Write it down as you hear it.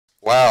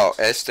Wow,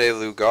 este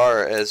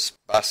lugar es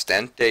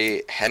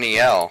bastante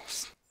genial.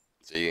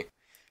 Sí.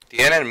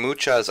 Tienen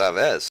muchas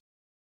aves.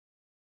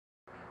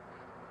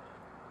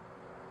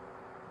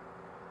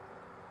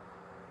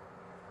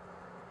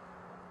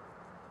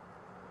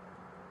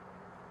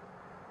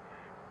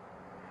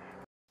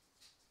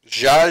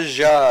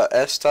 Ya,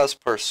 estas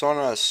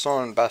personas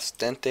son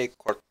bastante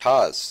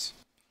cortas.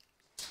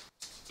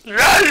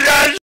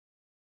 Ya.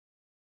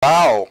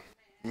 Wow,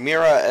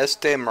 mira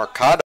este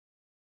mercado.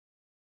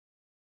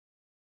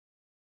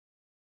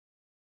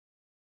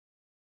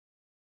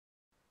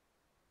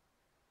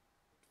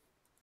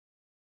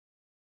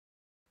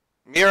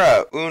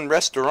 Mira, un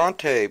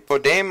restaurante.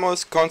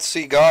 Podemos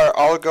conseguir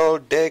algo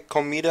de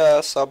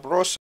comida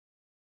sabrosa.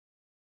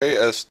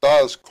 ¿Qué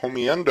estás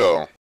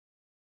comiendo?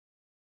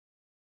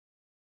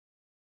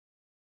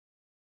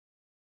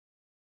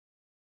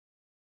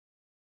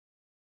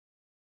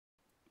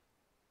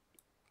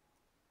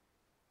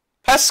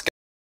 Pesca.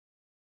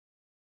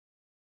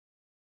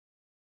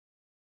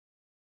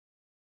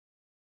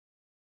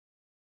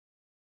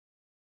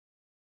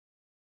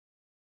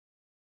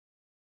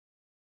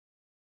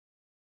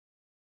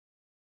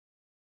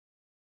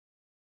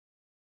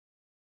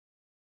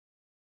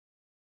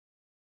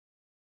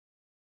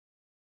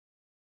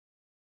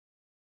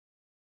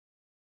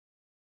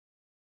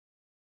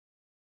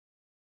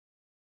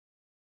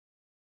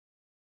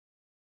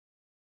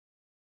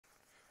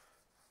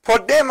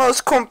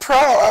 Podemos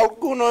comprar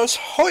algunos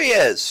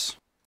joyas.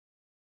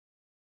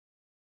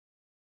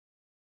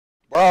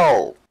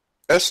 Wow,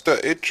 está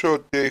hecho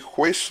de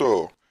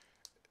hueso.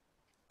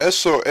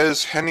 Eso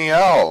es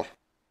genial.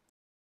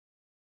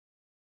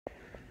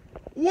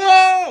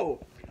 ¡Wow!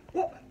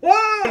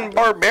 ¡Wow! Un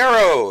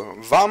barbero.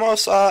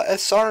 Vamos a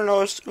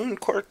hacernos un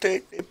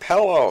corte de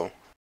pelo.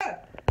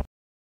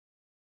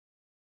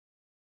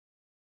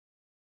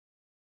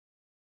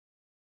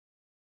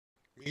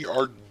 Mi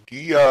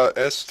ardilla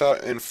está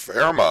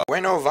enferma.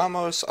 Bueno,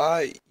 vamos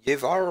a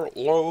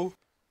llevarlo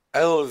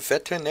al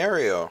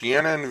veterinario.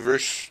 ¿Tienen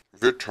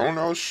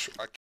vitronos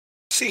aquí?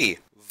 Sí,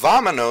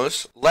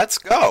 vámonos, let's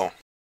go.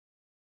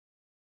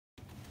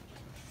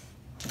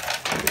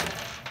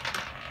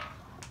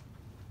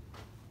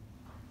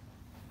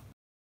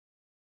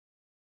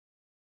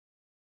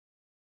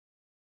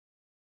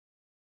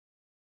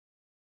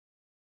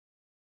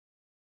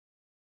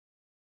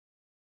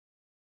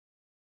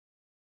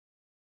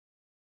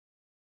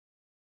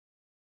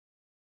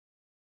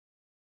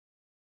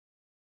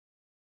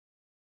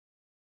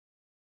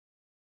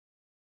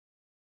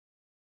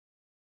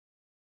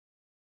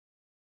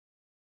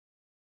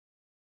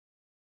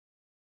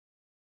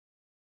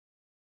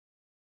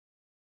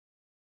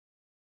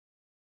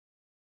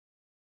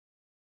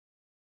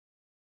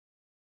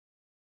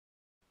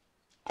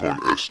 Con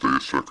este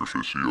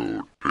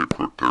sacrificio te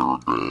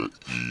protegeré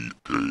y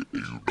te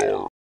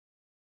ayudaré.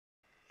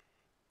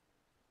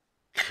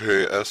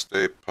 ¿Qué está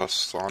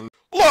pasando?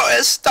 ¡Lo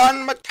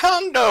están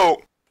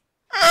matando!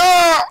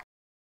 ¡Ah!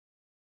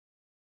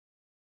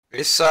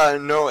 Esa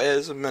no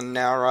es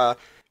manera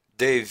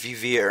de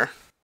vivir.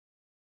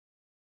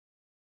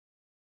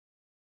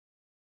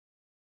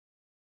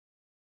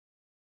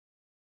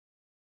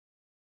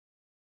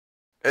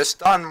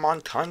 Están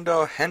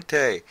matando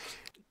gente.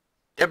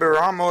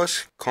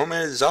 Deberíamos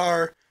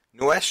comenzar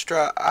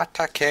nuestro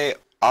ataque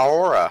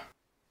ahora.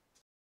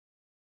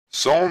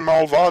 Son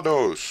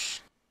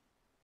malvados.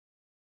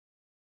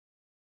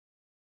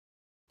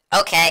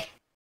 Okay.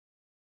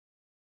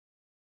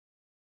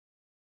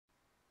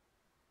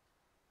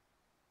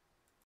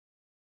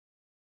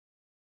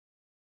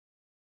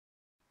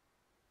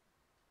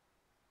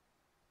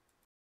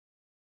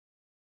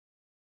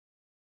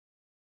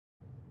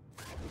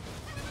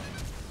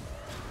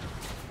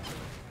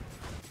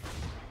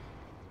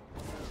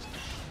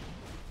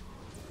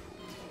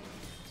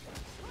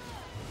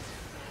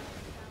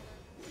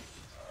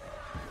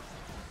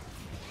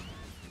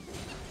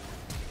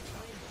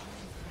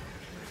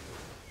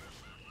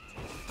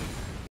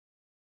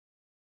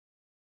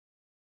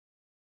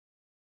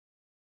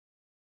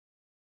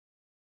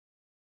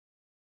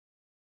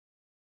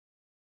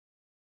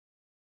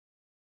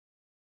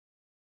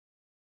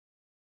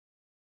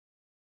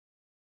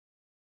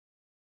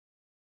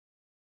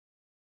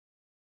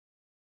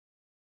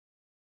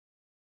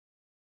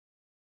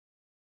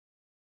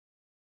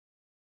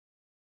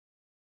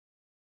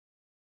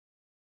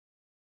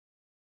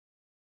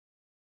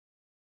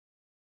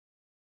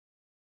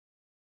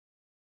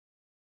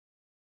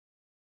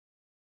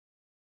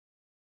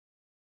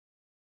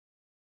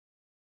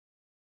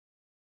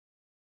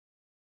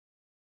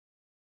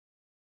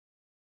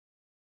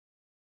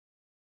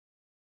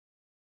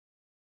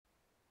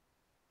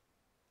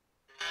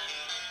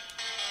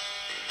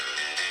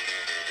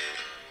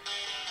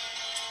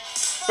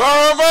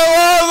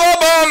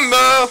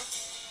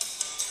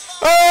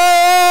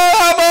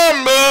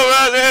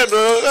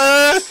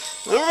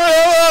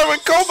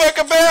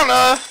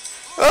 Copacabana.